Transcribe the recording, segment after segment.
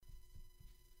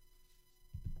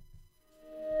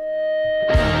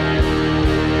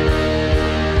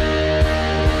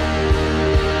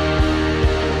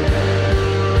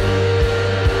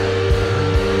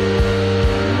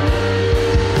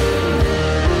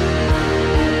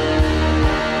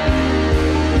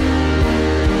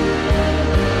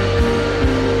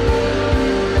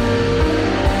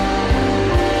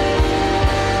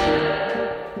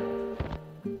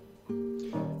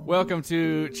welcome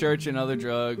to Church and Other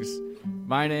Drugs.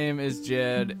 My name is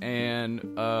Jed,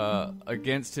 and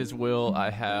against his will, I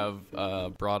have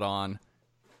brought on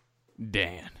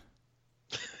Dan.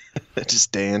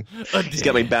 Just Dan. He's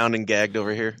got me bound and gagged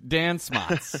over here. Dan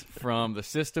Smotz from The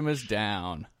System Is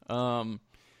Down.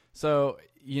 So,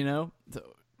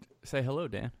 say hello,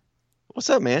 Dan.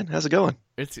 What's up, man? How's it going?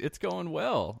 It's going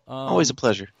well. Always a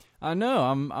pleasure. I know.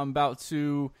 I'm about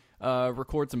to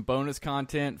record some bonus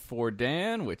content for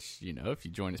Dan, which, if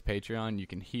you join his Patreon, you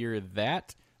can hear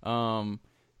that. But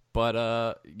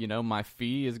my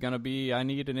fee is going to be, I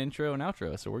need an intro and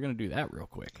outro, so we're going to do that real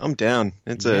quick. I'm down.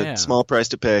 It's a small price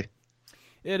to pay.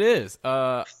 It is.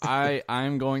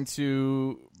 I'm going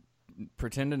to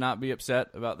pretend to not be upset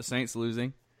about the Saints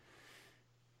losing.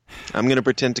 I'm going to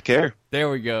pretend to care.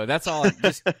 There we go. That's all.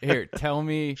 Here, tell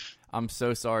me I'm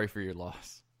so sorry for your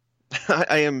loss.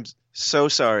 I am so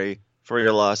sorry for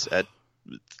your loss at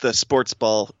the sports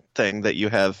ball thing that you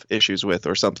have issues with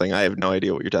or something. I have no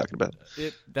idea what you're talking about.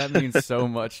 That means so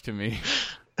much to me.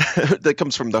 That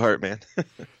comes from the heart, man.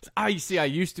 I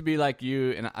used to be like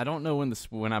you, and I don't know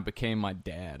when I became my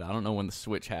dad. I don't know when the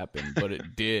switch happened, but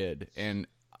it did. And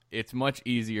it's much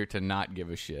easier to not give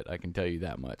a shit. I can tell you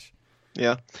that much.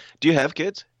 Yeah. Do you have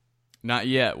kids? Not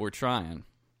yet. We're trying.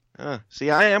 See,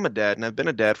 I am a dad, and I've been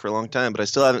a dad for a long time, but I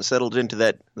still haven't settled into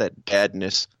that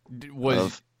dadness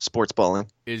of sports balling.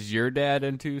 Is your dad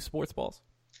into sports balls?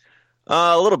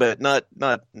 A little bit. Not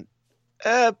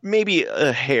maybe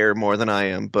a hair more than I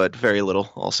am, but very little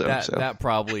also. That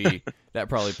probably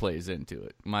plays into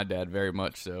it. My dad very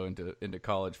much so into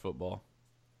college football.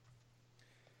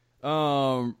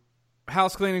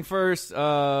 House cleaning first.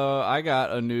 I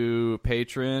got a new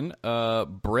patron,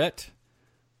 Brett.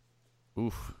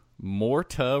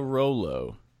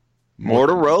 Motorola. Brett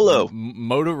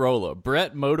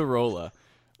Motorola.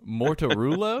 Mortarulo?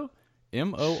 Mortaroulo.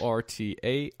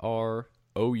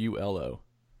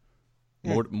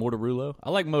 Mortarulo? I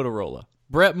like Motorola.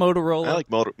 Brett Motorola. I like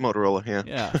Motorola, yeah.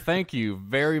 Yeah, thank you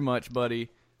very much, buddy.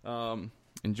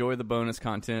 Enjoy the bonus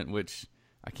content, which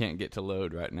I can't get to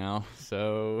load right now,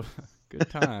 so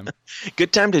good time.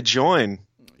 Good time to join.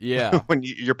 Yeah. When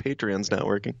your Patreon's not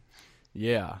working.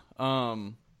 Yeah.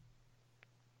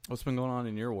 What's been going on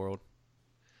in your world?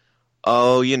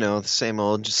 Oh, the same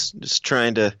old. Just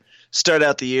trying to start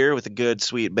out the year with a good,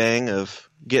 sweet bang of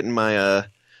getting my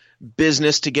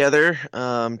business together.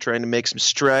 Trying to make some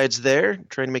strides there.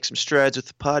 Trying to make some strides with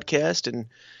the podcast, and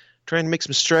trying to make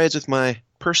some strides with my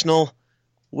personal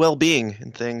well-being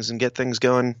and things, and get things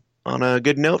going on a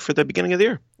good note for the beginning of the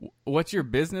year. What's your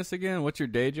business again? What's your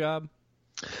day job?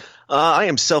 I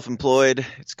am self-employed.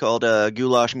 It's called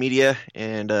Goulash Media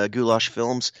and Goulash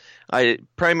Films. I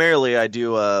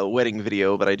do wedding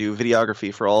video, but I do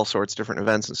videography for all sorts of different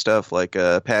events and stuff, like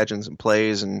pageants and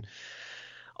plays and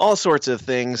all sorts of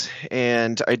things.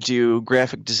 And I do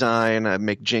graphic design. I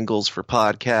make jingles for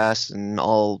podcasts and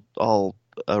all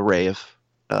array of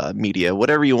media.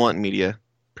 Whatever you want in media,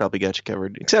 probably got you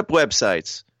covered, except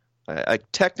websites. I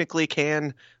technically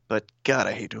can, but God,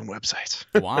 I hate doing websites.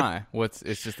 Why?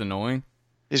 It's just annoying?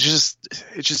 It's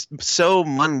just so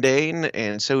mundane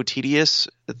and so tedious,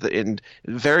 and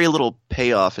very little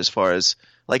payoff as far as,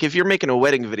 like, if you're making a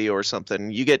wedding video or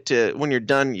something, you get to, when you're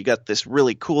done, you got this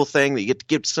really cool thing that you get to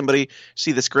give to somebody,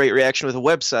 see this great reaction. With a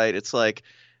website, it's like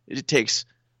it takes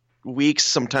weeks,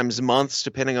 sometimes months,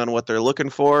 depending on what they're looking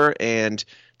for, and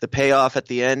the payoff at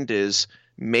the end is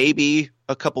maybe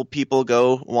a couple people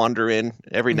go wander in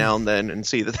every now and then and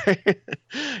see that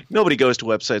nobody goes to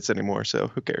websites anymore, so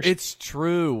who cares? It's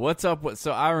true. What's up with,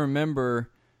 so I remember,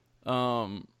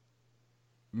 man,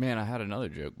 I had another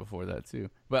joke before that too.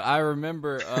 But I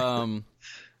remember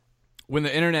when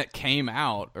the internet came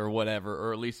out or whatever,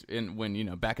 or at least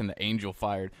when back in the Angel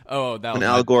fired. Oh, that when was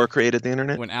Al Gore created the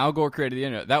internet. When Al Gore created the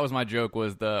internet, that was my joke.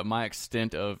 Was my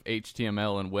extent of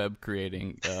HTML and web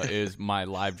creating is my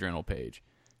LiveJournal page.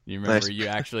 You remember Nice. You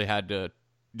actually had to?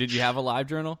 Did you have a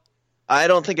LiveJournal? I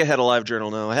don't think I had a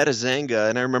LiveJournal. No, I had a Zanga,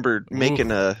 and I remember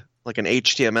making an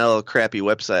HTML crappy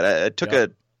website. I took a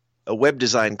web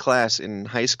design class in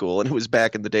high school, and it was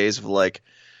back in the days of like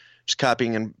just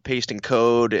copying and pasting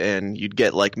code, and you'd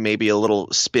get like maybe a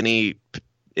little spinny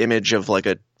image of like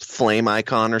a flame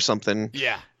icon or something.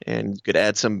 Yeah. And you could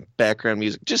add some background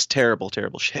music. Just terrible,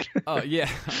 terrible shit. Oh, yeah.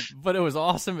 But it was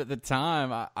awesome at the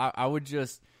time. I would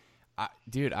just...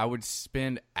 I would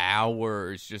spend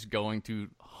hours just going to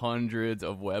hundreds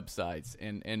of websites,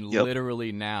 and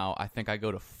literally now I think I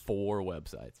go to 4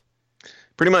 websites.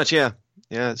 Pretty much, yeah.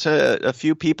 Yeah, it's a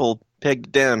few people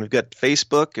pegged down. We've got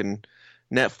Facebook and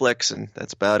Netflix, and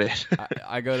that's about it.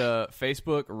 I go to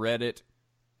Facebook, Reddit,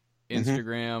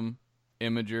 Instagram,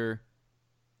 Imager,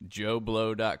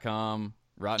 JoeBlow.com,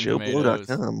 Rotten Tomatoes.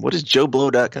 JoeBlow.com. What is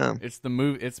JoeBlow.com?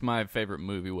 It's my favorite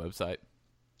movie website.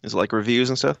 Is it like reviews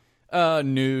and stuff?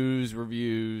 News,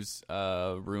 reviews,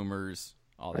 rumors,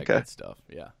 all that good stuff.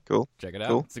 Yeah. Cool. Check it out.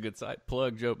 Cool. It's a good site.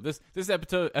 Plug Joe. This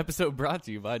episode brought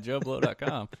to you by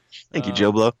JoeBlow.com. Thank you,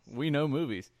 Joe Blow. We know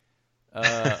movies.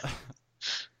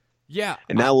 Yeah.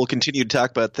 And now we'll continue to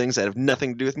talk about things that have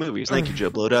nothing to do with movies. Thank you,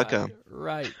 JoeBlow.com.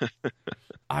 Right.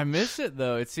 I miss it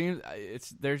though. It seems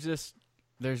there's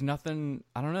nothing.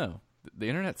 I don't know. The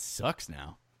internet sucks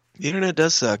now. The internet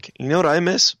does suck. You know what I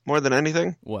miss more than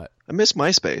anything? What? I miss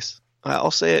MySpace.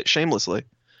 I'll say it shamelessly.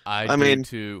 I mean,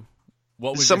 too.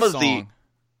 What was your song?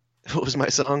 What was my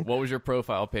song? What was your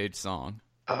profile page song?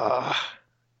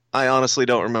 I honestly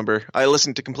don't remember. I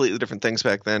listened to completely different things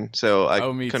back then, so I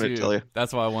couldn't tell you.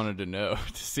 That's why I wanted to know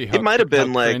to see how, it might have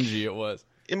been like cringy it was.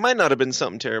 It might not have been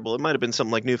something terrible. It might have been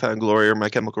something like Newfound Glory or My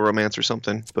Chemical Romance or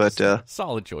something. But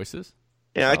solid choices.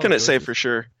 Yeah, I couldn't say for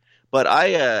sure. But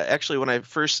I actually, when I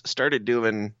first started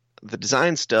doing the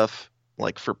design stuff,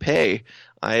 like for pay,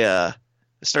 I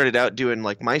started out doing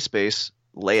like MySpace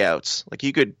layouts. Like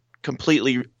you could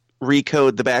completely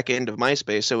recode the back end of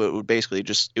MySpace, so it would basically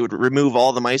it would remove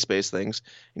all the MySpace things,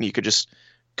 and you could just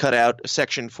cut out a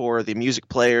section for the music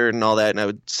player and all that, and I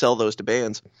would sell those to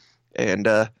bands. And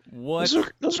those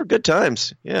were good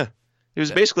times. Yeah, it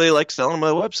was basically like selling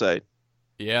my website.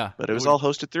 Yeah, but it was all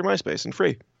hosted through MySpace and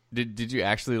free. Did you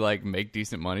actually like make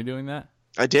decent money doing that?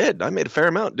 I did. I made a fair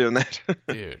amount doing that.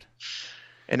 Dude.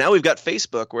 And now we've got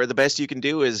Facebook, where the best you can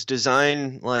do is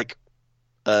design like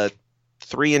a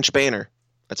 3-inch banner.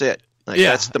 That's it. Like,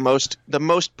 that's the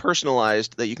most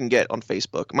personalized that you can get on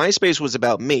Facebook. MySpace was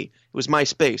about me. It was my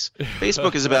space.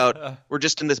 Facebook is about we're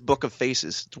just in this book of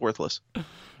faces. It's worthless.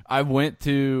 I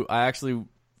actually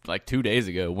like 2 days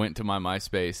ago went to my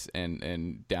MySpace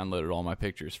and downloaded all my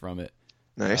pictures from it.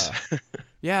 Nice.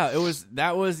 Yeah,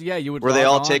 you would. Were they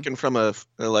all taken from a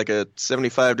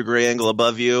 75-degree angle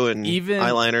above you and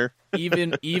eyeliner?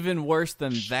 even worse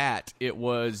than that, it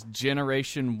was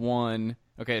Generation 1.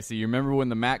 Okay, so you remember when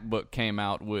the MacBook came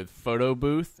out with Photo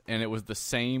Booth, and it was the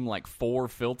same like 4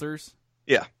 filters?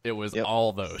 Yeah. It was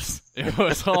all those. It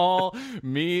was all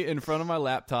me in front of my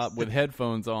laptop with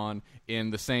headphones on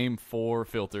in the same 4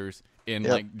 filters in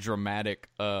like dramatic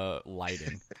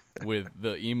lighting with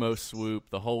the emo swoop,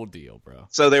 the whole deal, bro.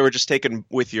 So they were just taken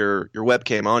with your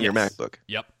webcam on your MacBook.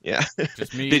 Yep. Yeah.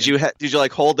 Just me. Did you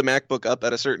like hold the MacBook up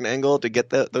at a certain angle to get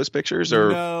those pictures,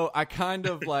 or no? I kind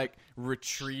of like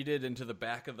retreated into the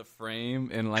back of the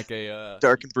frame in like a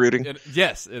dark and brooding.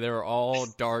 Yes, they were all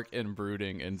dark and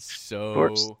brooding and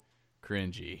so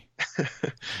cringy.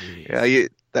 Yeah,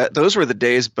 those were the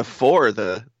days before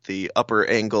the upper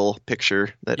angle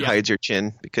picture that hides your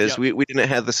chin, because we didn't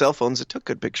have the cell phones that took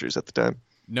good pictures at the time.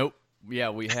 Nope.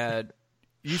 Yeah, we had.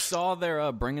 You saw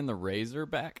they're bringing the Razor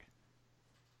back?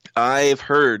 I've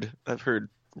heard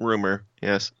rumor.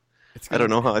 Yes. I don't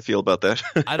know how I feel about that.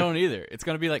 I don't either. It's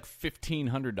going to be like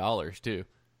 $1,500 too.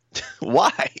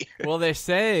 Why? Well, they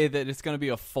say that it's going to be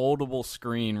a foldable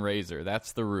screen Razor.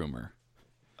 That's the rumor.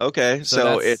 Okay,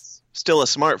 so it's still a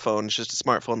smartphone. It's just a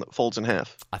smartphone that folds in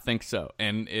half. I think so,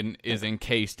 and is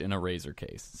encased in a Razor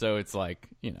case. So it's like,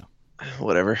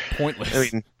 whatever, pointless. I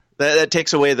mean, that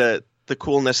takes away the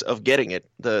coolness of getting it,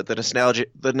 the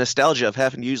nostalgia of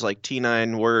having to use like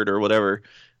T9 Word or whatever.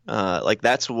 Like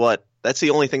that's the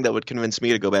only thing that would convince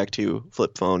me to go back to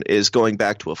flip phone, is going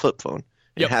back to a flip phone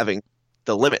and having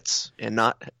the limits and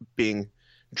not being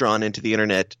drawn into the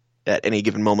internet at any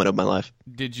given moment of my life.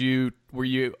 Were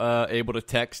you able to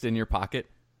text in your pocket?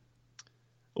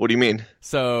 What do you mean?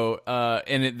 So,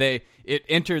 and it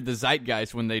entered the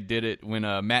zeitgeist when they did it, when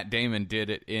Matt Damon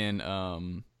did it in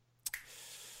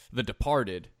The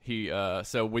Departed.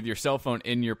 So with your cell phone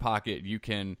in your pocket, you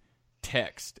can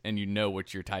text and you know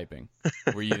what you're typing.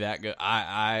 Were you that good?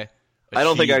 I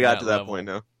don't think I got to that point.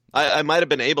 No, I might have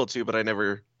been able to, but I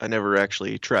never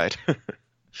actually tried.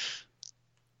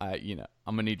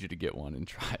 I'm gonna need you to get one and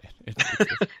try it.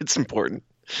 It's important.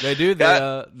 They do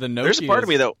the Nokia. There's a part of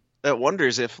me that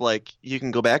wonders if like you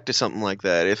can go back to something like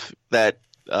that, if that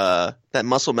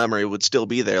muscle memory would still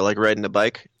be there, like riding a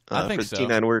bike I think for the so.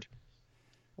 T9 Word.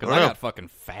 Because I got fucking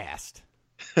fast.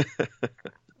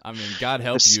 I mean, God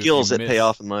help There's you. Skills that pay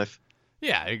off in life.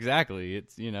 Yeah, exactly.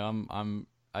 It's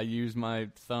I use my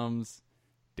thumbs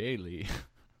daily.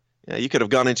 Yeah, you could have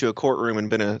gone into a courtroom and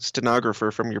been a stenographer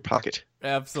from your pocket.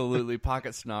 Absolutely,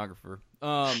 pocket stenographer.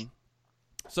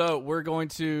 So we're going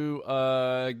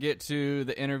to get to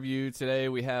the interview today.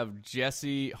 We have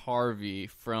Jesse Harvey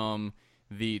from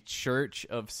the Church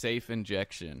of Safe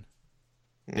Injection.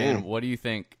 Dan, what do you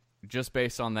think, just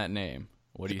based on that name,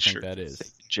 what do you think that is?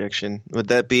 Injection. Would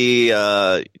that be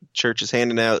churches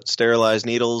handing out sterilized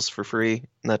needles for free,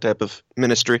 that type of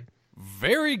ministry?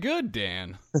 Very good,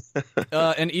 Dan.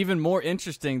 And even more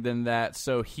interesting than that,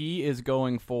 so he is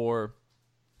going for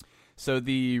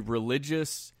the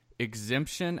Religious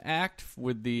Exemption Act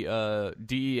with the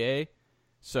DEA.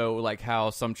 So like how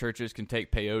some churches can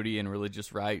take peyote and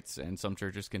religious rites, and some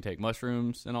churches can take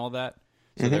mushrooms and all that.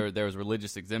 So there was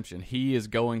religious exemption. He is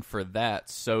going for that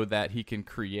so that he can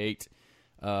create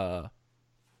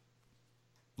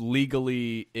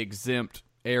legally exempt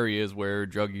areas where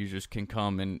drug users can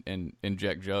come and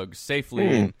inject drugs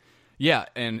safely.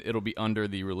 And it'll be under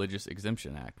the Religious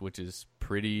Exemption Act, which is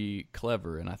pretty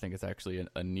clever, and I think it's actually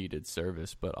a needed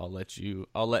service. But I'll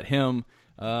let him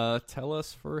tell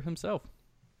us for himself.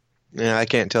 Yeah, I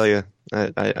can't tell you.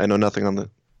 I know nothing on the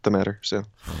matter, so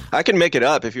I can make it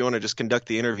up if you want to just conduct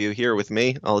the interview here with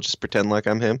me. I'll just pretend like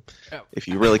I'm him. If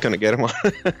you really couldn't get him on.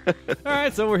 All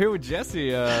right, so we're here with Jesse.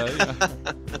 Yeah.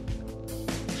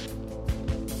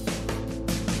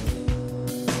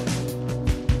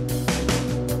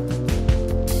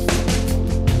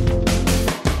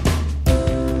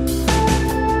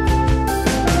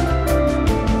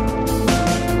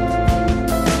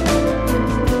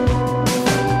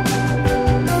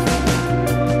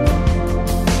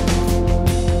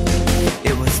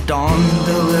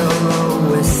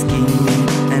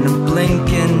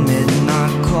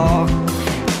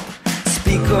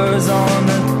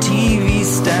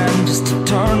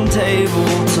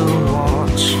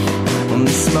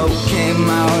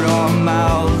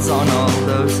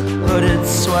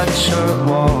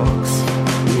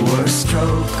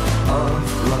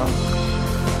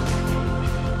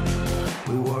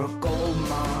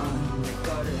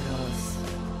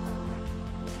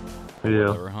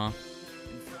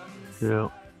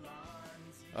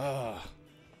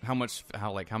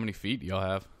 How many feet do y'all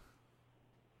have?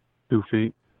 2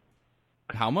 feet.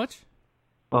 How much?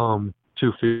 2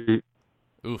 feet.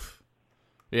 Oof.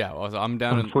 Yeah, well, I'm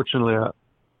down. Unfortunately, I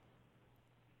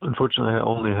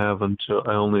only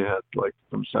had like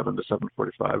from 7 to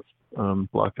 7:45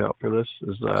 blocked out for this.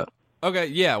 Is that okay?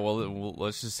 Yeah. Well,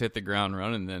 let's just hit the ground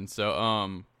running then.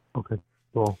 So, okay,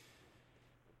 cool.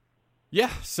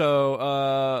 Yeah.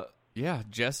 So,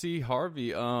 Jesse,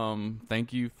 Harvey.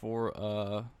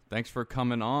 Thanks for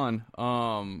coming on.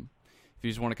 If you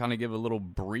just want to kind of give a little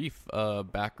brief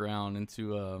background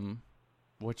into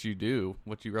what you do,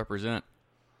 what you represent.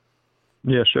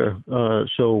 Yeah, sure.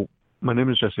 So my name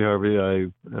is Jesse Harvey. I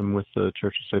am with the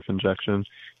Church of Safe Injection,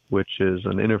 which is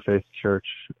an interfaith church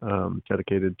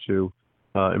dedicated to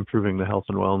improving the health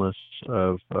and wellness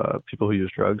of people who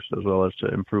use drugs, as well as to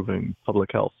improving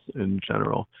public health in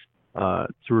general.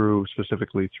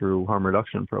 Specifically through harm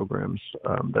reduction programs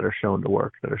that are shown to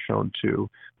work, that are shown to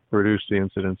reduce the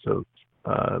incidence of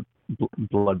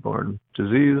bloodborne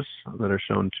disease, that are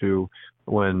shown to,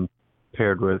 when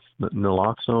paired with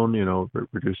naloxone,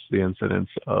 reduce the incidence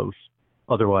of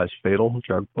otherwise fatal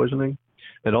drug poisoning,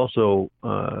 and also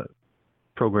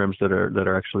programs that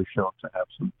are actually shown to have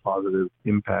some positive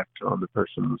impact on the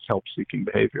person's help-seeking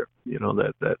behavior.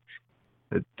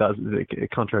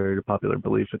 Contrary to popular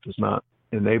belief, it does not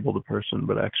enable the person,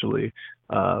 but actually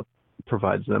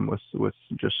provides them with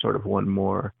just sort of one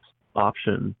more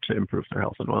option to improve their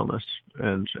health and wellness.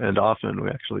 And often we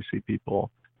actually see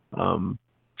people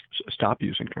stop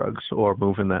using drugs or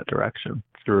move in that direction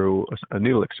through a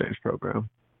needle exchange program.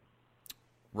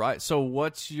 Right. So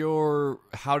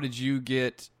how did you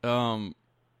get, so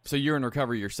you're in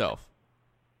recovery yourself?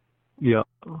 Yeah.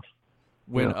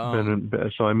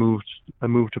 So I moved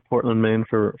to Portland, Maine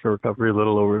for recovery a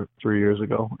little over 3 years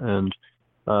ago, and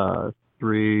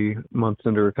 3 months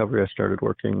into recovery, I started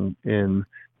working in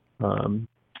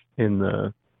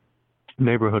the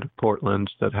neighborhood of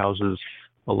Portland that houses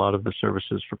a lot of the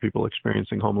services for people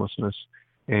experiencing homelessness.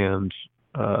 And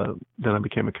then I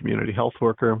became a community health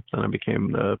worker. Then I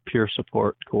became the peer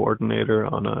support coordinator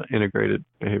on an integrated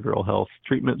behavioral health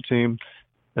treatment team.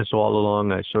 And so all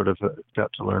along, I sort of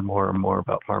got to learn more and more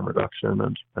about harm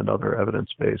reduction and other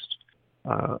evidence-based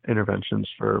interventions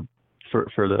for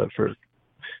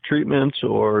treatment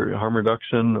or harm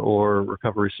reduction or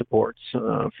recovery supports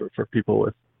for people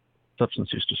with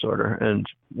substance use disorder. And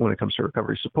when it comes to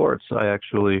recovery supports, I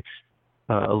actually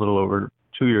a little over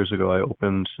 2 years ago, I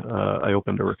opened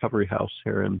a recovery house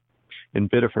here in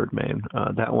Biddeford, Maine.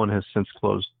 That one has since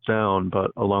closed down,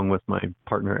 but along with my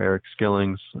partner Eric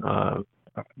Skillings,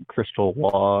 Crystal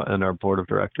Law, and our board of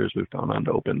directors, we've gone on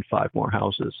to open 5 more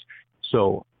houses.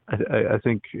 So I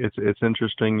think it's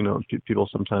interesting. People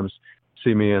sometimes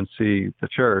see me and see the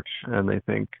church, and they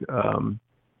think,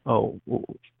 oh,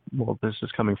 well, this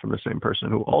is coming from the same person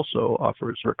who also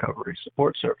offers recovery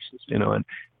support services,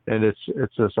 and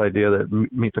it's this idea that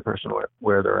meet the person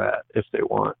where they're at. If they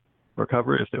want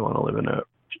recovery, if they want to live in a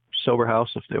sober house,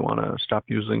 if they want to stop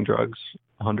using drugs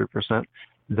 100%,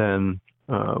 then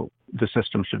the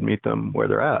system should meet them where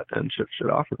they're at and should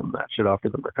offer them that, should offer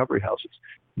them recovery houses.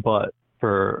 But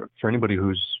for anybody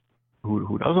who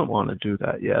doesn't want to do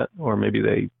that yet, or maybe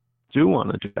they do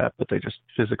want to do that, but they just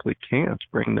physically can't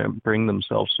bring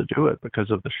themselves to do it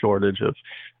because of the shortage of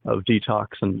detox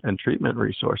and treatment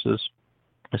resources,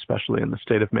 especially in the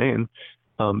state of Maine,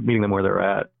 meeting them where they're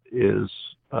at is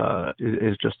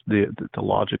just the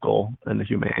logical and the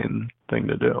humane thing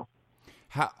to do.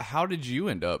 How did you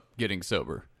end up getting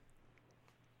sober?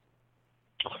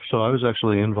 So I was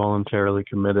actually involuntarily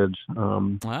committed.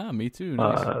 Me too.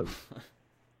 Nice.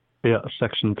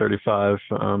 Section 35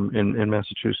 in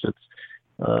Massachusetts.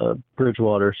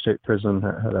 Bridgewater State Prison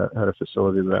had a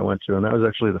facility that I went to, and that was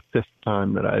actually the 5th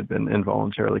time that I had been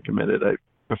involuntarily committed.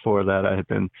 Before that, I had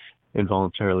been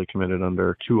involuntarily committed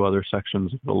under 2 other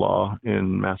sections of the law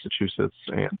in Massachusetts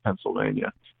and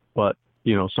Pennsylvania. But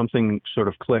something sort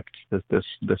of clicked this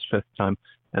 5th time,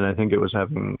 and I think it was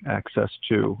having access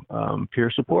to peer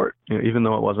support. Even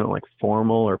though it wasn't like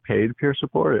formal or paid peer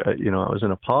support, I was in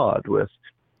a pod with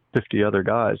 50 other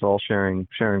guys all sharing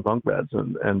bunk beds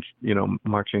and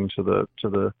marching to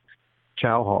the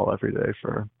chow hall every day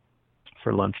for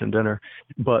lunch and dinner.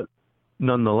 But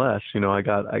nonetheless, I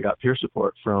got peer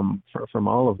support from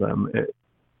all of them.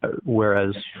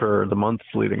 Whereas for the months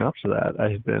leading up to that,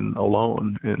 I had been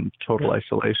alone in total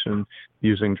isolation,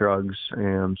 using drugs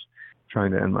and trying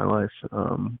to end my life.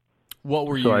 What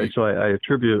were you? I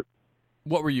attribute.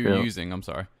 What were you using? I'm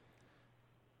sorry.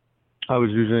 I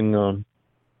was using a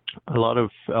lot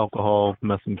of alcohol,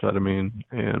 methamphetamine,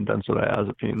 and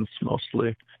benzodiazepines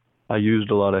mostly. I used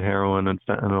a lot of heroin and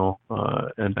fentanyl,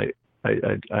 and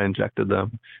I injected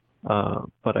them,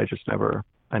 but I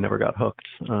never got hooked.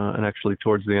 And actually,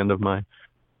 towards the end of my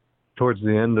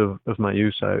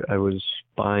use, I was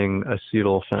buying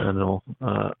acetyl fentanyl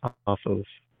off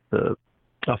the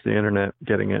internet,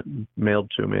 getting it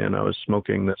mailed to me, and I was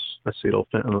smoking this acetyl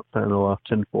fentanyl off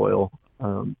tinfoil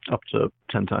up to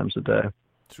 10 times a day.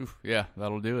 Yeah,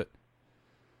 that'll do it.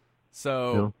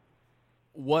 So,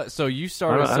 what? So you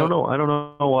started. I don't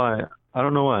know why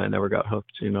I never got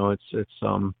hooked. It's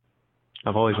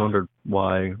I've always wondered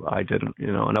why I didn't.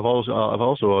 And I've also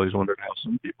always wondered how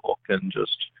some people can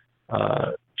just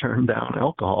turn down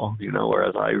alcohol.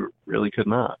 Whereas I really could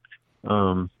not.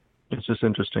 It's just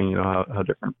interesting, how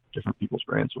different people's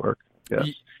brains work.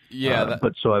 Yes. Yeah.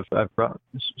 But so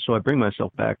I bring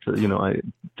myself back to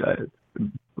I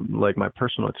like my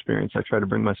personal experience. I try to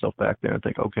bring myself back there and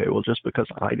think, okay, well, just because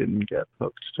I didn't get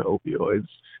hooked to opioids,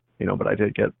 but I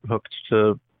did get hooked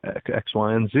to X,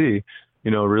 Y, and Z,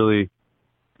 really,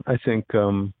 I think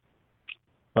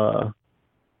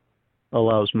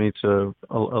allows me to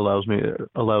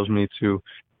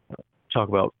talk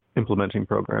about implementing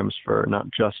programs for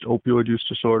not just opioid use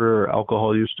disorder or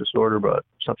alcohol use disorder, but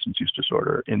substance use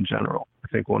disorder in general. I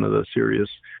think one of the serious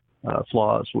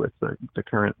flaws with the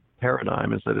current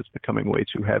paradigm is that it's becoming way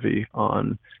too heavy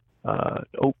on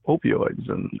opioids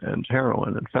and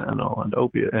heroin and fentanyl and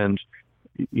opiate, and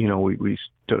we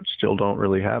still don't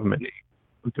really have many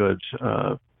good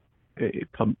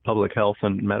public health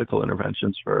and medical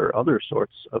interventions for other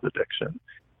sorts of addiction.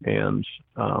 And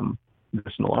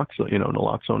this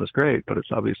naloxone is great, but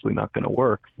it's obviously not going to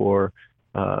work for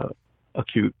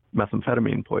acute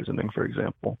methamphetamine poisoning, for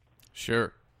example.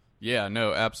 Sure. Yeah,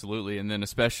 no, absolutely. And then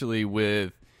especially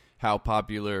with how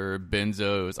popular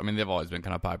benzos, I mean, they've always been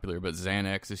kind of popular, but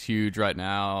Xanax is huge right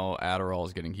now. Adderall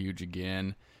is getting huge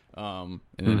again. And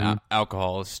then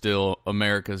alcohol is still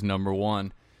America's number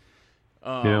one.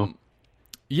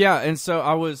 Yeah, and so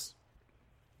I was,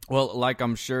 well, like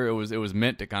I'm sure it was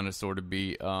meant to kind of sort of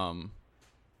be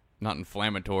not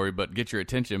inflammatory, but get your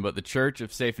attention. But the Church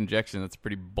of Safe Injection, that's a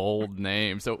pretty bold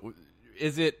name. So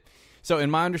is it? So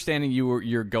in my understanding,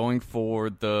 you're going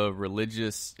for the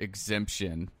Religious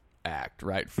Exemption Act,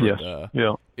 right?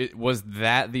 Was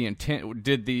that the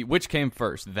intent? Which came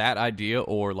first, that idea,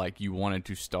 or like you wanted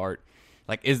to start?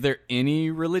 Like, is there any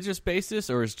religious basis,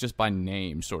 or is it just by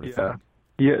name sort of thing?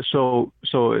 Yeah, so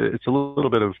it's a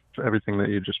little bit of everything that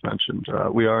you just mentioned.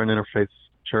 We are an interfaith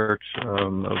church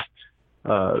of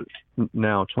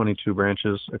now 22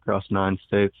 branches across 9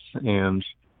 states, and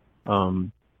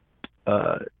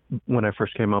when I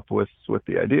first came up with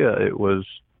the idea, it was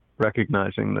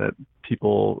recognizing that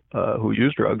people who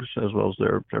use drugs, as well as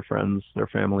their friends, their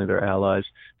family, their allies,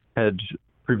 had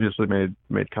previously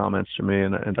made comments to me,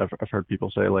 and I've heard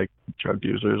people say like drug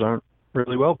users aren't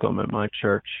really welcome at my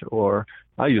church, or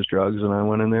I use drugs and I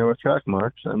went in there with track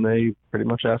marks and they pretty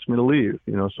much asked me to leave.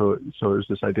 So there's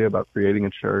this idea about creating a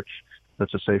church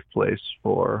that's a safe place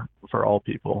for all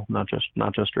people, not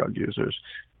just drug users.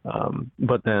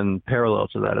 But then parallel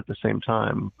to that, at the same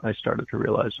time, I started to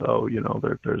realize,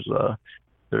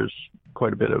 there's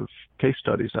quite a bit of case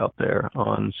studies out there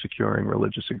on securing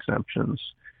religious exemptions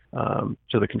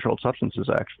to the Controlled Substances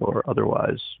Act for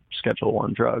otherwise Schedule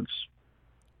I drugs.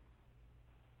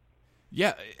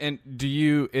 Yeah, and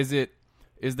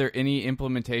is there any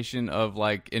implementation of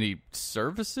like any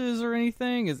services or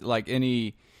anything? Is like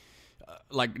any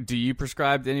do you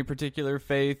prescribe to any particular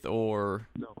faith or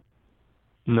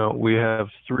No, we have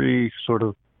three sort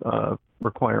of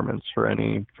requirements for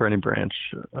any branch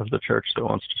of the church that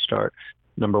wants to start.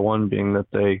 Number one being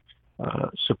that they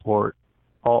support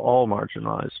all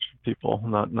marginalized people,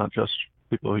 not just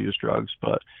people who use drugs,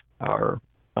 but our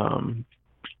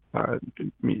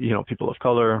people of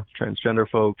color, transgender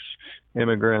folks,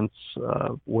 immigrants,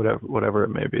 whatever it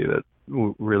may be, that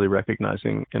really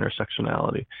recognizing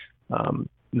intersectionality.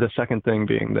 The second thing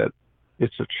being that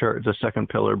it's a church, the second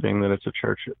pillar being that it's a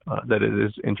church, that it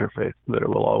is interfaith, that it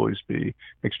will always be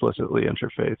explicitly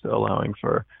interfaith, allowing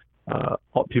for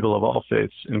people of all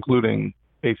faiths, including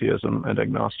atheism and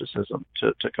agnosticism,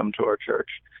 to come to our church.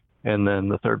 And then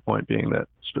the third point being that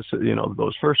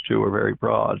those first two are very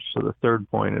broad. So the third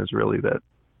point is really that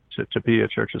to be a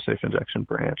church of safe injection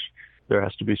branch, there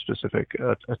has to be specific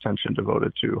attention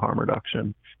devoted to harm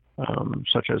reduction,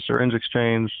 such as syringe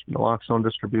exchange, naloxone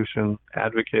distribution,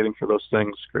 advocating for those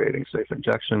things, creating safe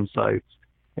injection sites,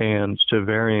 and to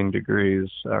varying degrees,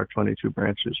 our 22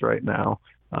 branches right now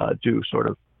do sort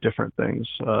of different things.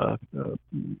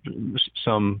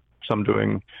 Some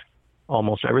doing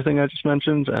almost everything I just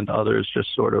mentioned, and others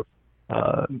just sort of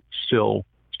still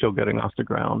getting off the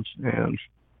ground and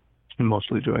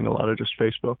mostly doing a lot of just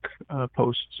Facebook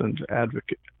posts and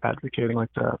advocating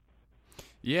like that.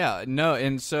 Yeah, no,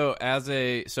 and so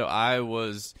I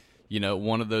was,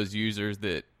 one of those users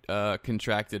that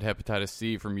contracted hepatitis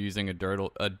C from using a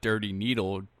dirty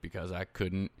needle because I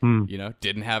couldn't,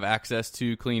 didn't have access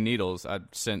to clean needles. I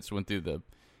since went through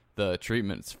the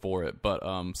treatments for it, but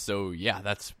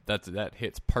that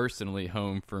hits personally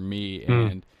home for me.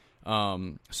 And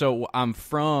so I'm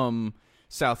from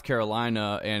South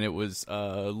Carolina, and it was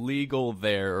legal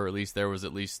there, or at least there was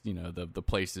the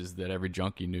places that every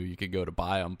junkie knew you could go to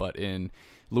buy them. But in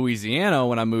Louisiana,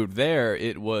 when I moved there,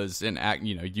 it was an act.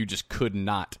 You just could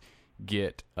not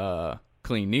get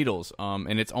clean needles.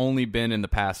 And it's only been in the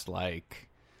past 4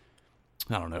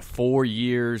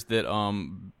 years that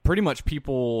pretty much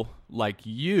people like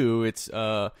you, it's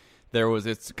kind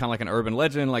of like an urban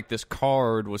legend, like this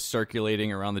card was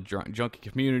circulating around the junkie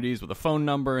communities with a phone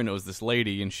number, and it was this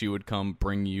lady, and she would come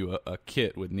bring you a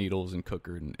kit with needles and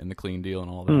cooker and the clean deal and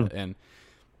all that. And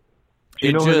do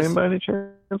you know her name by any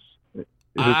chance? Is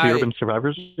it the Urban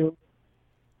Survivors?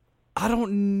 I'd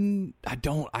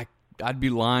be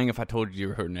lying if I told you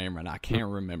her name right now. I can't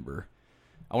remember.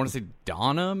 I want to say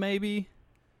Donna, maybe.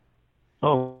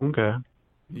 Oh, okay.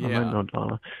 Yeah. I might know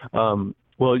Donna.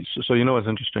 Well, so what's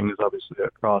interesting is obviously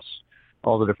across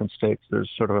all the different states,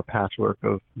 there's sort of a patchwork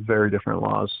of very different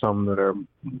laws, some that are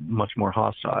much more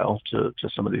hostile to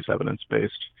some of these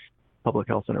evidence-based public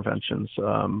health interventions.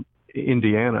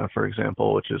 Indiana, for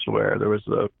example, which is where there was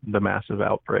the massive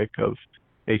outbreak of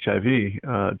HIV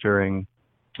during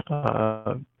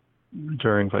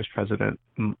Vice President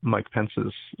Mike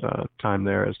Pence's time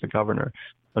there as the governor.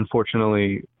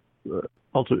 Unfortunately,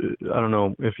 I don't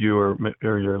know if you or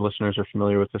your listeners are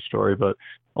familiar with this story, but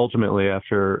ultimately,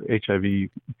 after HIV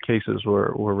cases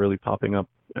were really popping up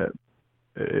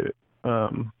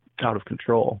out of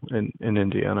control in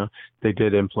Indiana, they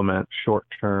did implement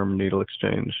short-term needle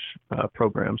exchange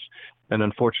programs. And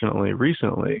unfortunately,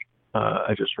 recently,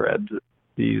 I just read that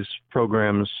these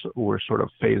programs were sort of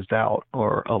phased out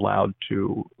or allowed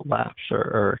to lapse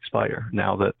or expire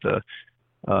now that the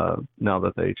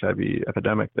HIV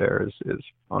epidemic there is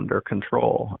under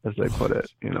control, as they put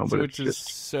it, but which is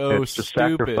so it's just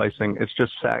stupid. It's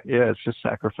just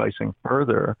sacrificing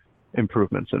further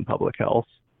improvements in public health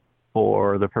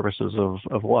for the purposes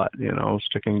of what,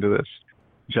 sticking to this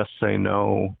just say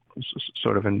no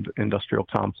sort of industrial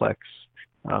complex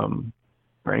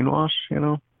brainwash,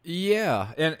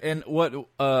 Yeah, and what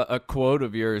a quote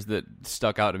of yours that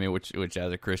stuck out to me, which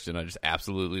as a Christian I just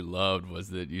absolutely loved, was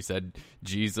that you said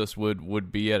Jesus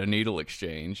would be at a needle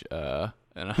exchange.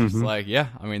 And I was like, yeah,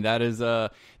 I mean, that is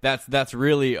that's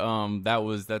really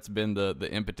that's been the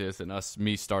impetus in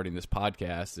me starting this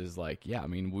podcast is like, yeah, I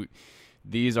mean,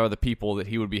 these are the people that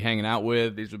he would be hanging out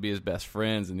with. These would be his best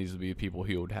friends, and these would be the people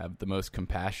he would have the most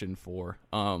compassion for.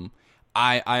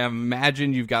 I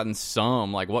imagine you've gotten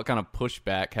some, like, what kind of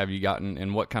pushback have you gotten,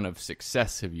 and what kind of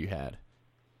success have you had?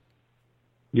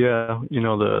 Yeah,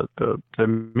 the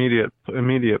immediate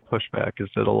pushback is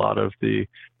that a lot of the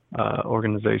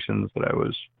organizations that I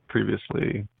was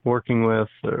previously working with,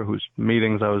 or whose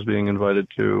meetings I was being invited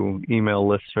to, email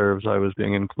listservs I was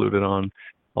being included on,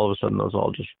 all of a sudden those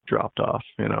all just dropped off.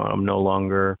 I'm no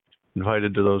longer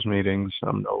invited to those meetings.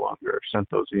 I'm no longer sent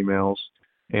those emails,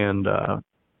 and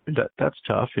that's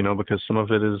tough, because some of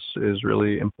it is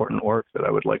really important work that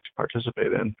I would like to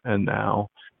participate in, and now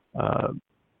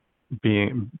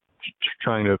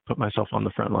trying to put myself on the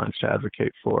front lines to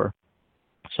advocate for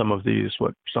some of these,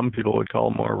 what some people would call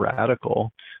more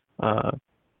radical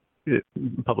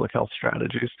public health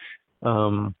strategies,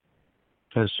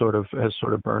 has sort of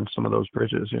burned some of those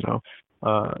bridges.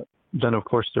 Then of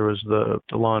course there was the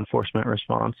law enforcement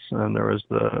response, and there was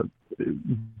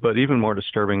but even more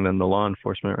disturbing than the law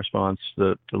enforcement response,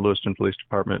 the Lewiston Police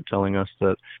Department telling us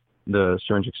that the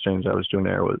syringe exchange I was doing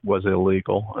there was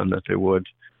illegal, and that they would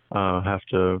have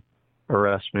to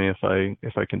arrest me if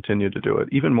I continued to do it.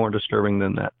 Even more disturbing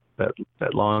than that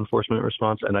law enforcement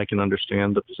response, and I can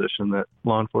understand the position that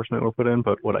law enforcement were put in,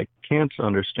 but what I can't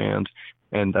understand,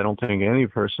 and I don't think any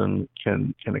person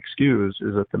can excuse,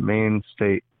 is that the Maine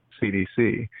state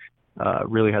CDC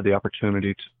really had the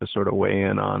opportunity to sort of weigh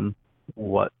in on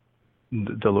what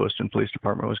the Lewiston Police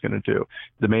Department was going to do.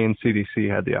 The Maine CDC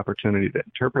had the opportunity to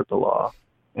interpret the law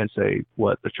and say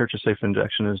what the Church of Safe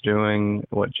Injection is doing,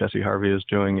 what Jesse Harvey is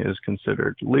doing, is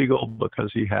considered legal because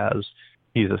he's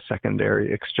a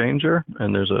secondary exchanger,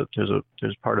 and there's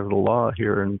part of the law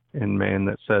here in Maine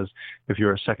that says if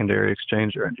you're a secondary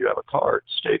exchanger and you have a card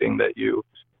stating that you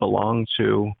belong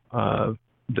to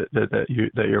that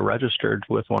you're registered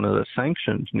with one of the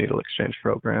sanctioned needle exchange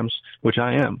programs, which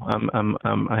I am.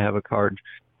 I have a card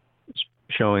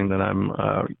showing that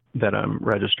I'm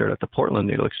registered at the Portland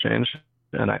Needle Exchange.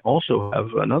 And I also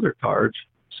have another card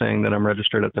saying that I'm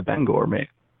registered at the Bangor Maine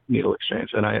Needle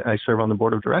Exchange, and I serve on the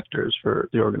board of directors for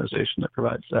the organization that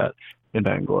provides that in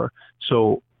Bangor.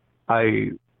 So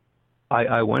I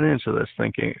went into this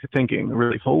thinking,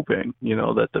 really hoping,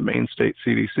 that the Maine State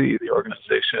CDC, the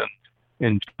organization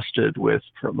entrusted with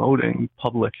promoting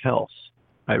public health,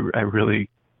 I really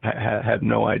had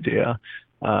no idea,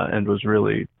 and was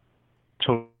really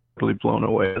totally blown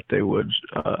away that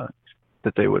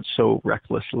they would so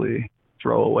recklessly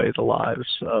throw away the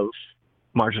lives of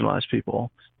marginalized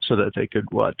people so that they could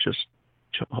just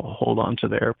hold on to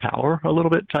their power a little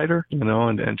bit tighter,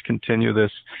 and continue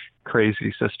this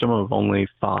crazy system of only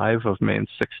 5 of Maine's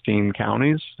 16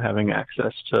 counties having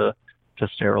access to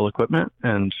sterile equipment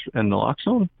and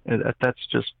naloxone. That's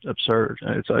just absurd.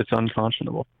 It's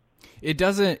unconscionable. It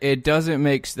doesn't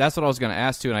make. That's what I was going to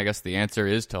ask too, and I guess the answer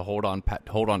is to hold on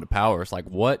to power. It's like,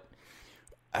 what?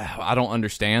 I don't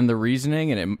understand the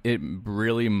reasoning, and it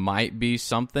really might be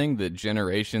something that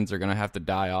generations are going to have to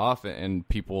die off, and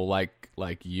people like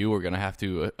you are going to have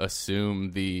to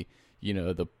assume the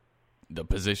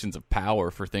positions of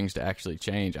power for things to actually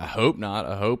change. I hope not.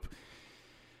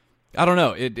 I don't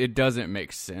know. It doesn't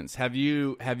make sense. Have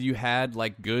you had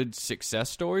like good success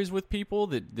stories with people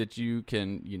that you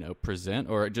can present,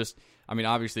 or just, I mean,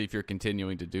 obviously if you're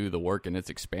continuing to do the work and it's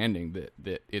expanding,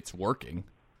 that it's working.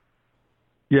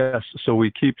 Yes, so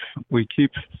we keep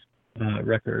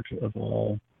record of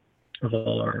all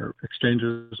our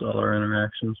exchanges, all our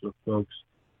interactions with folks,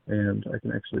 and I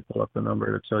can actually pull up the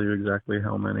number to tell you exactly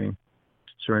how many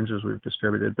syringes we've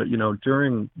distributed. But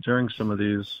during some of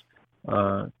these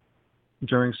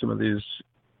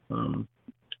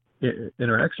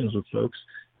interactions with folks,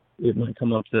 it might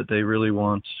come up that they really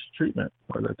want treatment,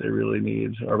 or that they really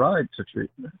need a ride to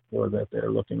treatment, or that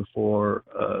they're looking for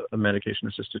a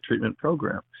medication-assisted treatment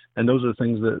program. And those are the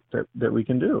things that we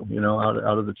can do, out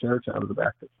of the church, out of the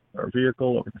back of our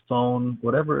vehicle, over the phone,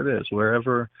 whatever it is,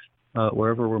 wherever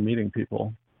we're meeting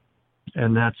people.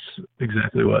 And that's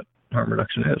exactly what harm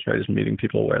reduction is, right? Is meeting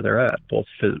people where they're at, both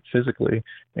physically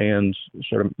and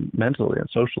sort of mentally and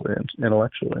socially and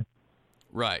intellectually.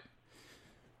 Right.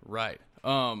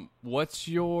 What's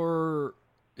your,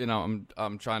 I'm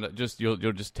trying to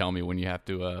you'll just tell me when you have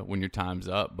to, when your time's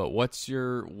up, but what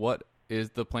is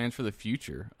the plans for the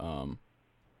future?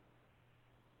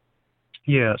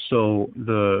 Yeah. So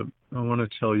I want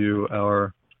to tell you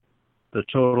the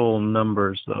total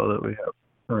numbers though that we have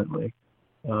currently,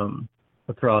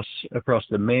 across across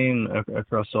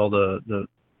all the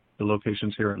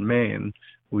locations here in Maine,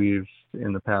 we've,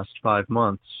 in the past 5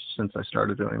 months since I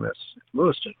started doing this in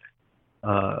Lewiston,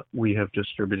 we have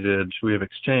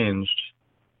exchanged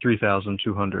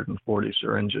 3,240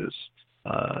 syringes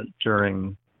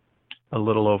during a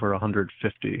little over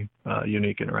 150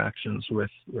 unique interactions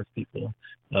with people,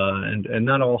 and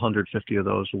not all 150 of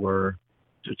those were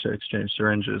to exchange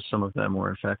syringes. Some of them were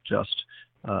in fact just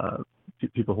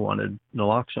people who wanted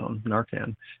naloxone,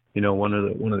 Narcan. One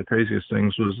of the craziest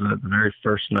things was that the very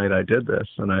first night I did this,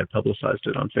 and I had publicized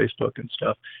it on Facebook and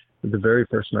stuff. The very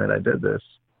first night I did this,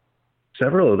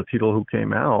 several of the people who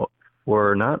came out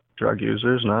were not drug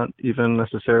users, not even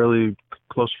necessarily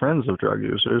close friends of drug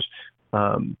users,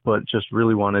 but just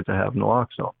really wanted to have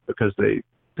naloxone because they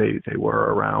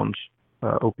were around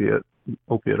opiate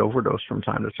overdose from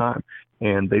time to time,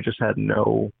 and they just had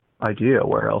no idea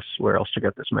where else to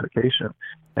get this medication.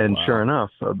 And wow. Sure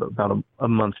enough, about a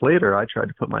month later, I tried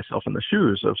to put myself in the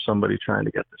shoes of somebody trying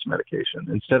to get this medication.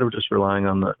 Instead of just relying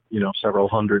on the several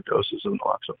hundred doses of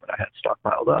naloxone that I had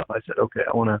stockpiled up, I said, okay,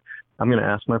 I'm going to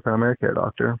ask my primary care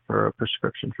doctor for a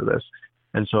prescription for this.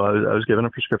 And so I was given a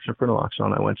prescription for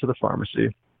naloxone. I went to the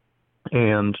pharmacy,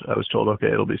 and I was told, okay,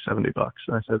 it'll be $70.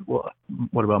 And I said, well,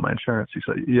 what about my insurance? He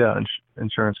said, yeah,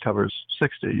 insurance covers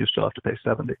 $60. You still have to pay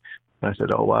 $70. And I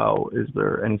said, oh, wow, is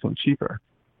there anything cheaper?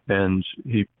 And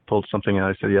he pulled something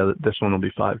out. I said, yeah, this one will be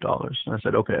 $5. And I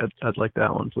said, okay, I'd like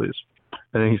that one, please.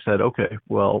 And then he said, okay,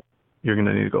 well, you're going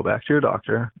to need to go back to your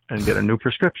doctor and get a new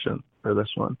prescription for this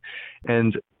one.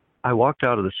 And I walked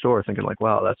out of the store thinking like,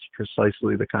 wow, that's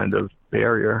precisely the kind of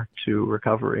barrier to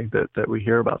recovery that we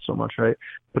hear about so much, right?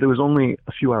 But it was only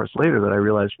a few hours later that I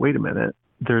realized, wait a minute,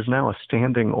 there's now a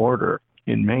standing order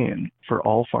in Maine for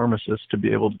all pharmacists to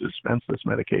be able to dispense this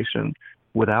medication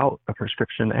without a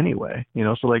prescription anyway,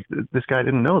 so like this guy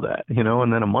didn't know that,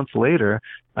 and then a month later,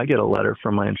 I get a letter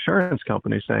from my insurance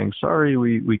company saying, sorry,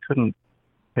 we couldn't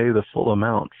pay the full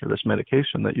amount for this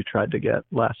medication that you tried to get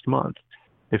last month.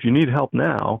 If you need help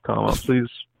now, please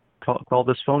call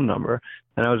this phone number.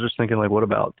 And I was just thinking, like, what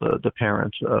about the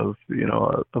parent of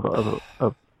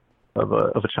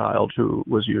a child who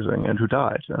was using and who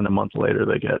died, and a month later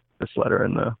they get this letter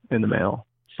in the mail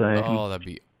saying, "Oh, that'd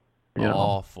be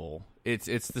awful."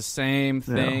 It's the same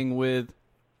thing with,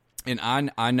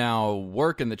 and I now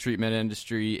work in the treatment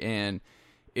industry, and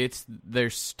there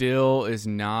still is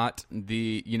not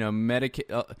the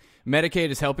Medicaid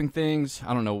is helping things.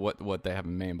 I don't know what they have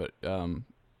in Maine, but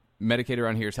Medicaid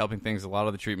around here is helping things. A lot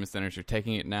of the treatment centers are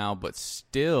taking it now, but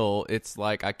still, it's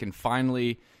like I can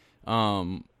finally,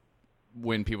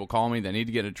 when people call me, they need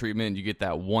to get a treatment. You get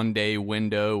that 1 day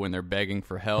window when they're begging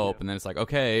for help, and then it's like,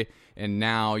 okay, and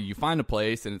now you find a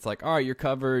place, and it's like, all right, you're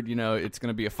covered. It's going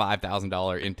to be a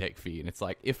 $5,000 intake fee, and it's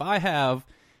like, if I have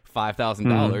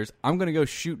 $5,000, I'm going to go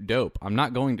shoot dope. I'm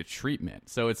not going to treatment.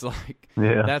 So it's like,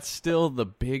 that's still the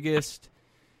biggest.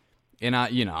 And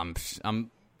I'm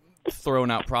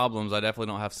throwing out problems. I definitely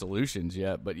don't have solutions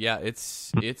yet, but yeah, it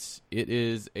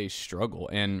is a struggle.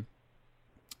 And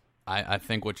I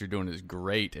think what you're doing is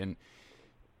great. And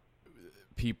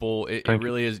people, it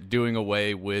really is doing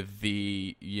away with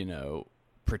the,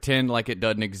 pretend like it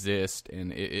doesn't exist,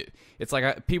 and it's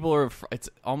like people are. It's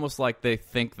almost like they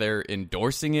think they're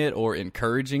endorsing it or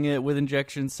encouraging it with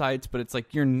injection sites, but it's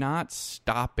like you're not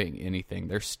stopping anything.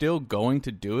 They're still going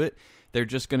to do it. They're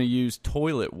just going to use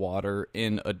toilet water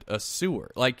in a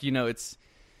sewer. Like it's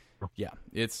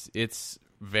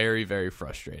very, very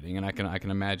frustrating, and I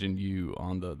can imagine you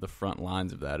on the front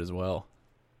lines of that as well.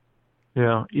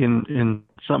 Yeah, in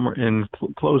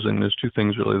closing, there's two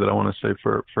things really that I want to say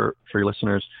for your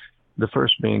listeners. The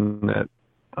first being that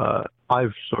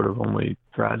I've sort of only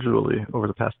gradually, over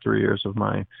the past 3 years of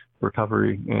my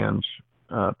recovery and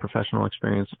professional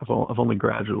experience, I've only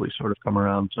gradually sort of come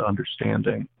around to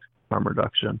understanding harm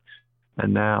reduction.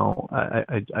 And now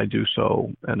I do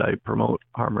so, and I promote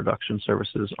harm reduction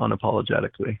services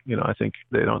unapologetically. I think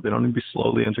they don't need to be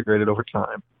slowly integrated over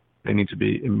time. They need to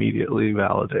be immediately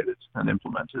validated and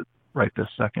implemented right this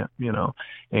second,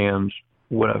 And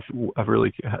what I've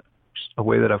really, a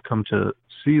way that I've come to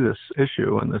see this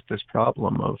issue and this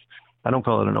problem of, I don't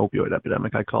call it an opioid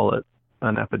epidemic. I call it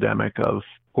an epidemic of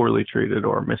poorly treated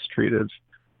or mistreated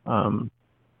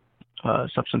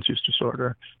substance use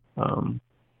disorder.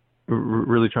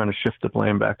 Really trying to shift the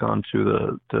blame back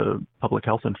onto the public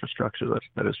health infrastructure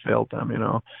that has failed them,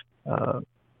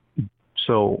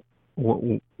 So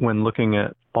when looking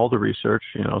at all the research,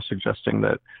 suggesting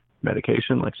that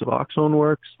medication like Suboxone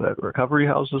works, that recovery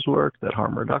houses work, that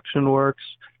harm reduction works,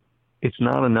 it's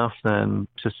not enough then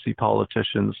to see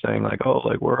politicians saying like, oh,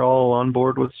 like we're all on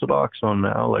board with Suboxone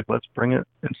now, like let's bring it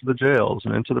into the jails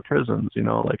and into the prisons,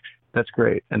 like that's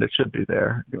great, and it should be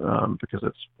there because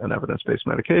it's an evidence-based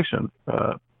medication,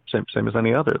 same as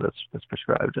any other that's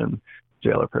prescribed in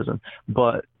jail or prison.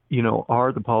 But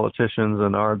are the politicians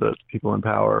and are the people in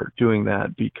power doing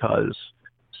that because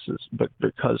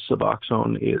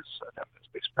Suboxone is an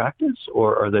evidence-based practice,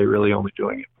 or are they really only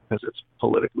doing it because it's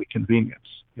politically convenient?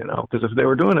 Because if they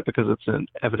were doing it because it's an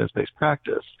evidence-based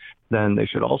practice, then they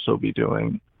should also be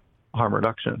doing harm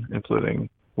reduction, including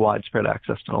widespread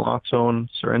access to naloxone,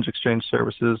 syringe exchange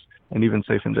services, and even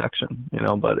safe injection.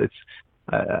 But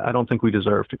I don't think we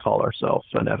deserve to call ourselves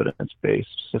an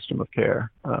evidence-based system of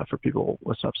care for people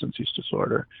with substance use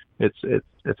disorder. It's a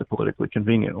politically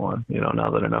convenient one. Now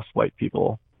that enough white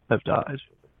people have died.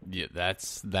 Yeah,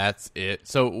 that's it.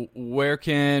 So where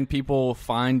can people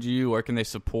find you? Where can they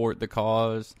support the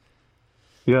cause?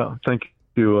 Yeah, thank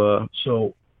you.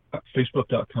 So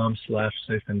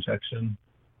facebook.com/safe injection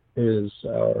is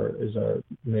our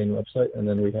main website. And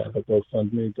then we have a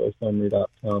GoFundMe,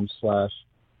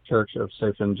 gofundme.com/Church of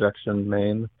Safe Injection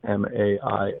Maine,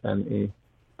 MAINE,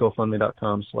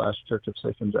 gofundme.com/Church of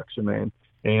Safe Injection Maine.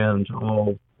 And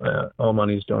all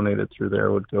monies donated through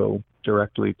there would go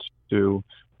directly to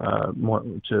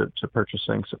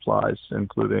purchasing supplies,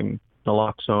 including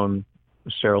naloxone,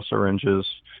 sterile syringes,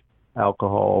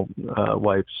 alcohol,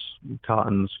 wipes,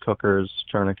 cottons, cookers,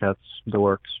 tourniquets, the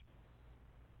works.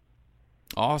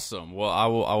 Awesome. Well, I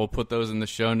will put those in the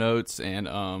show notes.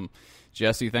 And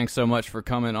Jesse, thanks so much for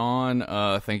coming on.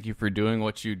 Thank you for doing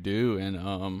what you do.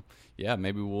 And yeah,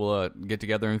 maybe we'll get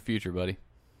together in the future, buddy.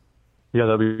 Yeah,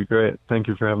 that'd be great. Thank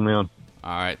you for having me on.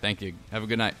 All right. Thank you. Have a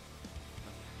good night.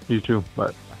 You too.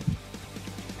 Bye.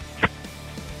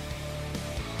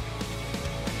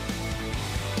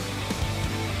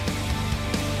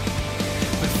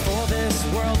 Before this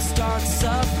world starts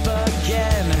up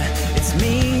again, it's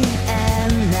me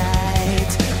and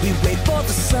night. We wait for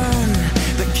the sun,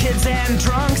 the kids and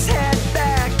drunks head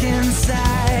back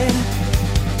inside.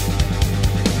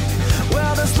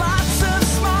 Well, there's lots of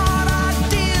smart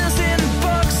ideas in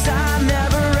books I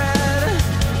never read.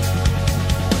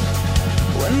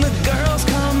 When the girls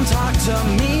come talk to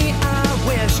me, I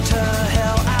wish to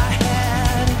hell I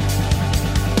had.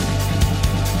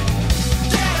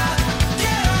 Get up,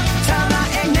 turn the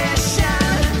ignition.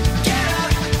 Get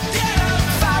up,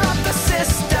 fire up the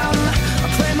system. I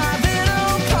play my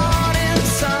little part in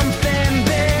something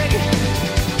big.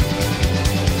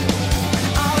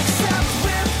 I'll accept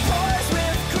with poise,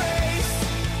 with grace.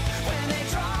 When they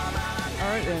draw my All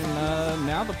right. And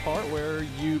now the part where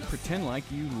you pretend like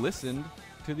you listened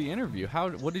to the interview.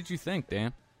 What did you think,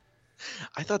 Dan?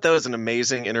 I thought that was an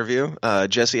amazing interview.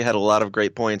 Jesse had a lot of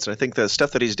great points, and I think the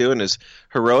stuff that he's doing is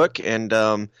heroic. And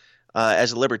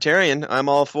as a libertarian, I'm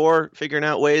all for figuring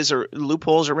out ways or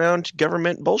loopholes around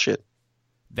government bullshit.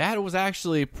 That was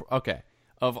actually okay.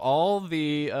 Of all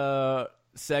the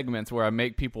segments where I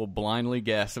make people blindly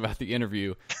guess about the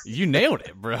interview, you nailed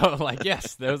it, bro. Like,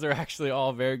 yes, those are actually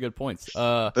all very good points.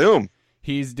 Boom.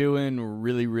 He's doing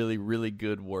really, really, really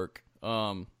good work.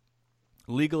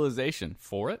 Legalization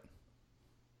for it?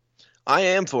 I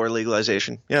am for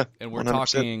legalization. Yeah. And we're 100%.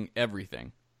 talking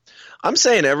everything. I'm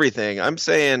saying everything. I'm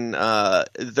saying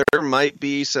there might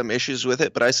be some issues with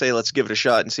it, but I say let's give it a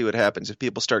shot and see what happens. If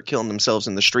people start killing themselves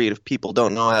in the street, if people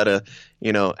don't know how to,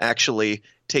 actually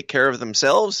take care of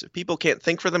themselves, if people can't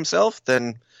think for themselves,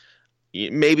 then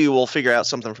maybe we'll figure out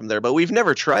something from there. But we've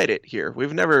never tried it here.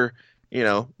 We've never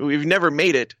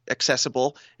made it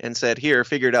accessible and said, here,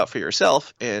 figure it out for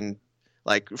yourself. And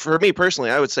like, for me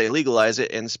personally, I would say legalize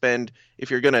it and spend,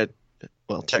 if you're going to,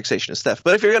 well, taxation is theft,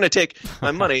 but if you're going to take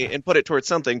my money and put it towards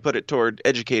something, put it toward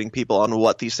educating people on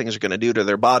what these things are going to do to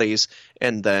their bodies,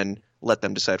 and then let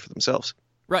them decide for themselves.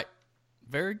 Right.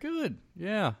 Very good.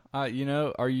 Yeah. Are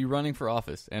you running for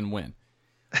office, and when?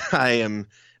 I am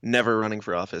never running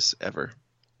for office, ever.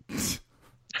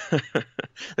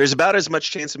 There's about as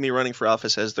much chance of me running for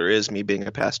office as there is me being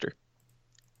a pastor.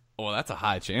 Well, that's a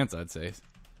high chance, I'd say.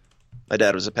 My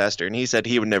dad was a pastor, and he said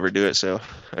he would never do it, so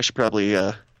I should probably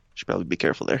be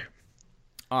careful there.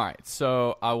 All right,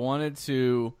 so I wanted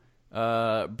to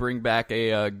bring back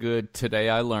a good Today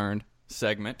I Learned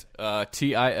segment,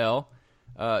 TIL.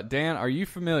 Dan, are you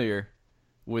familiar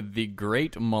with the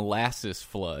Great Molasses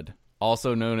Flood,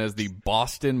 also known as the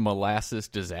Boston Molasses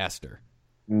Disaster?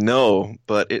 No,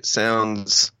 but it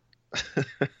sounds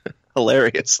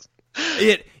hilarious.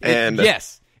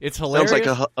 Yes. It's hilarious. Sounds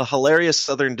like a hilarious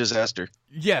Southern disaster.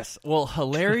 Yes. Well,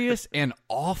 hilarious and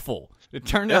awful. It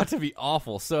turned out to be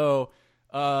awful. So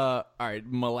All right,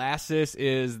 molasses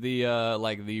is the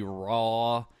like the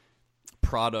raw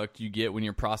product you get when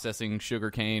you're processing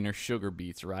sugarcane or sugar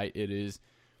beets, right? It is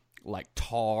like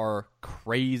tar,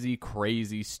 crazy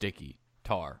sticky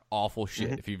tar, awful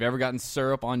shit. If you've ever gotten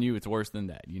syrup on you, it's worse than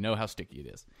that. You know how sticky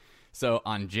it is. So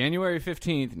on January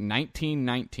 15th,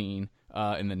 1919,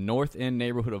 in the North End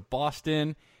neighborhood of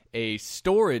Boston, a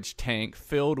storage tank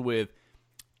filled with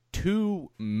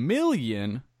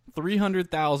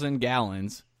 2,300,000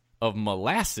 gallons of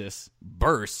molasses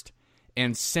burst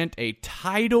and sent a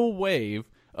tidal wave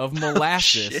of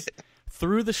molasses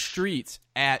through the streets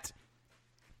at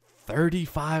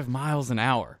 35 miles an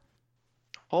hour.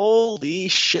 Holy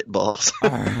shitballs. All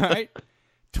right.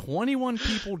 21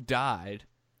 people died.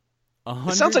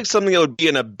 It sounds like something that would be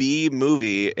in a B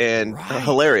movie and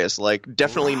hilarious. Like,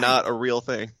 definitely not a real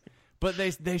thing. But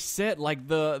they said, like,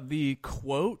 the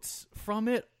quotes from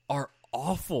it are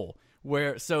awful.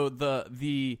 Where, so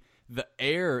the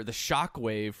air, the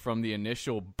shockwave from the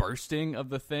initial bursting of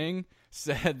the thing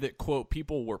said that, quote,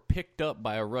 people were picked up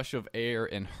by a rush of air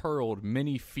and hurled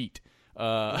many feet.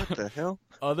 What the hell?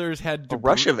 Others had a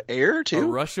rush of air too. A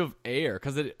rush of air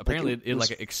because it apparently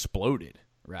it exploded,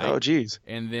 right? Oh, geez.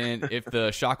 And then if the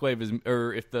shockwave is,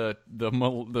 or if the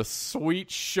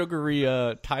sweet sugary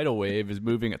tidal wave is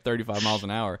moving at 35 miles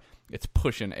an hour, it's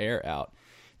pushing air out.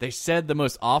 They said the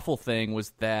most awful thing was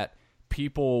that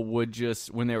people would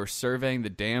just, when they were surveying the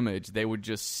damage, they would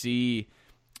just see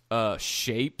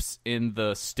shapes in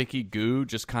the sticky goo,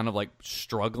 just kind of like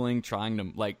struggling, trying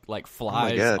to like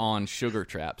flies on sugar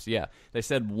traps. Yeah, they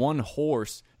said one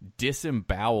horse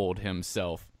disemboweled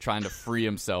himself trying to free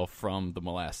himself from the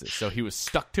molasses, so he was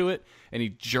stuck to it and he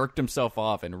jerked himself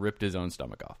off and ripped his own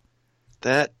stomach off.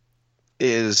 That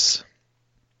is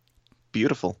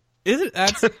beautiful. Is it?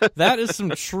 That is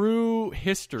some true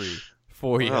history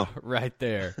for you right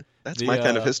there. That's my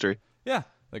kind of history. Yeah.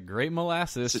 The Great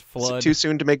Molasses Flood. Is it too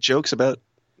soon to make jokes about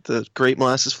the Great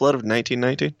Molasses Flood of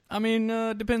 1919? I mean,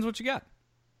 depends what you got.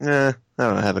 I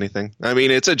don't have anything. I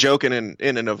mean, it's a joke in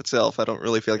and of itself. I don't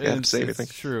really feel like I have to say anything.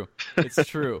 It's true. It's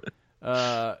true.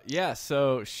 Yeah,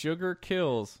 so sugar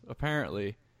kills,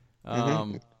 apparently.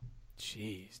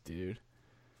 Jeez, dude.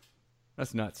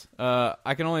 That's nuts.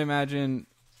 I can only imagine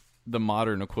the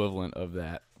modern equivalent of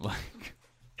that. Like,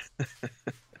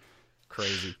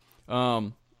 crazy.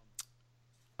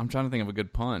 I'm trying to think of a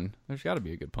good pun. There's got to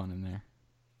be a good pun in there.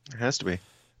 There has to be.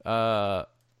 I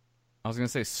was gonna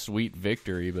say sweet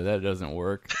victory, but that doesn't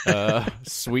work.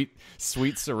 Sweet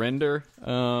surrender.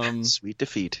 Sweet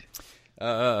defeat.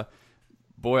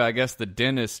 Boy, I guess the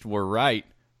dentists were right.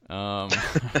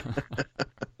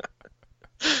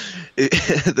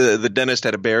 The dentist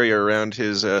had a barrier around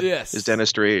his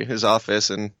dentistry, his office,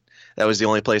 and that was the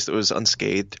only place that was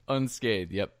unscathed.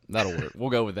 Unscathed, yep. That'll work. We'll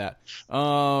go with that.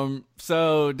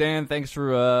 So, Dan, thanks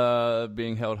for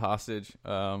being held hostage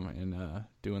and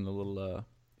doing the little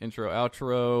intro,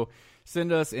 outro.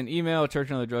 Send us an email,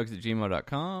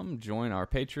 churchandotherdrugs@gmail.com. Join our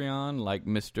Patreon like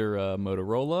Mr.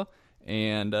 Motorola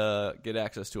and get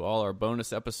access to all our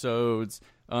bonus episodes.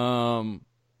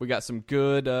 We got some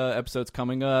good episodes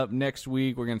coming up. Next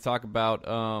week, we're going to talk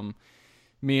about...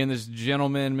 me and this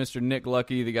gentleman, Mr. Nick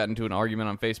Lucky, they got into an argument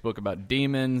on Facebook about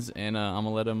demons, and I'm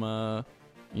going to let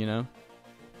him,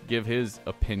 give his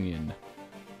opinion.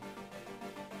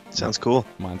 Sounds cool.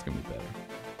 Mine's going to be better.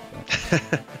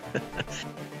 So.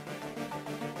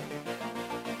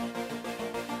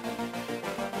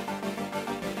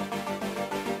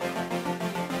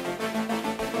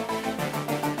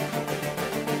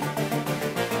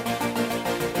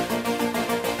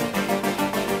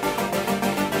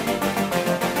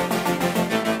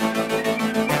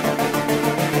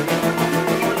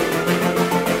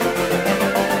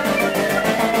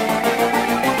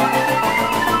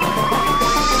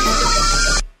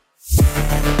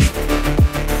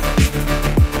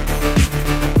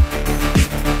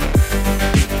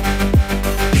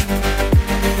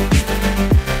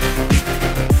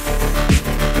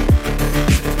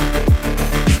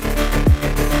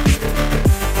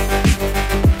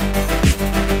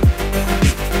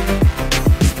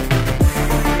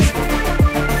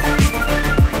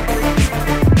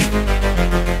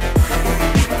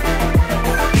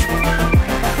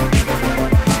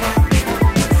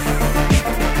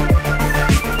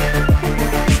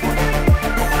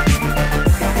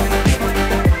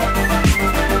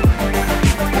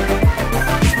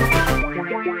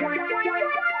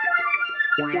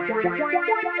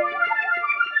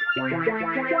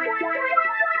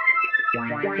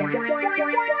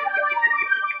 Wow.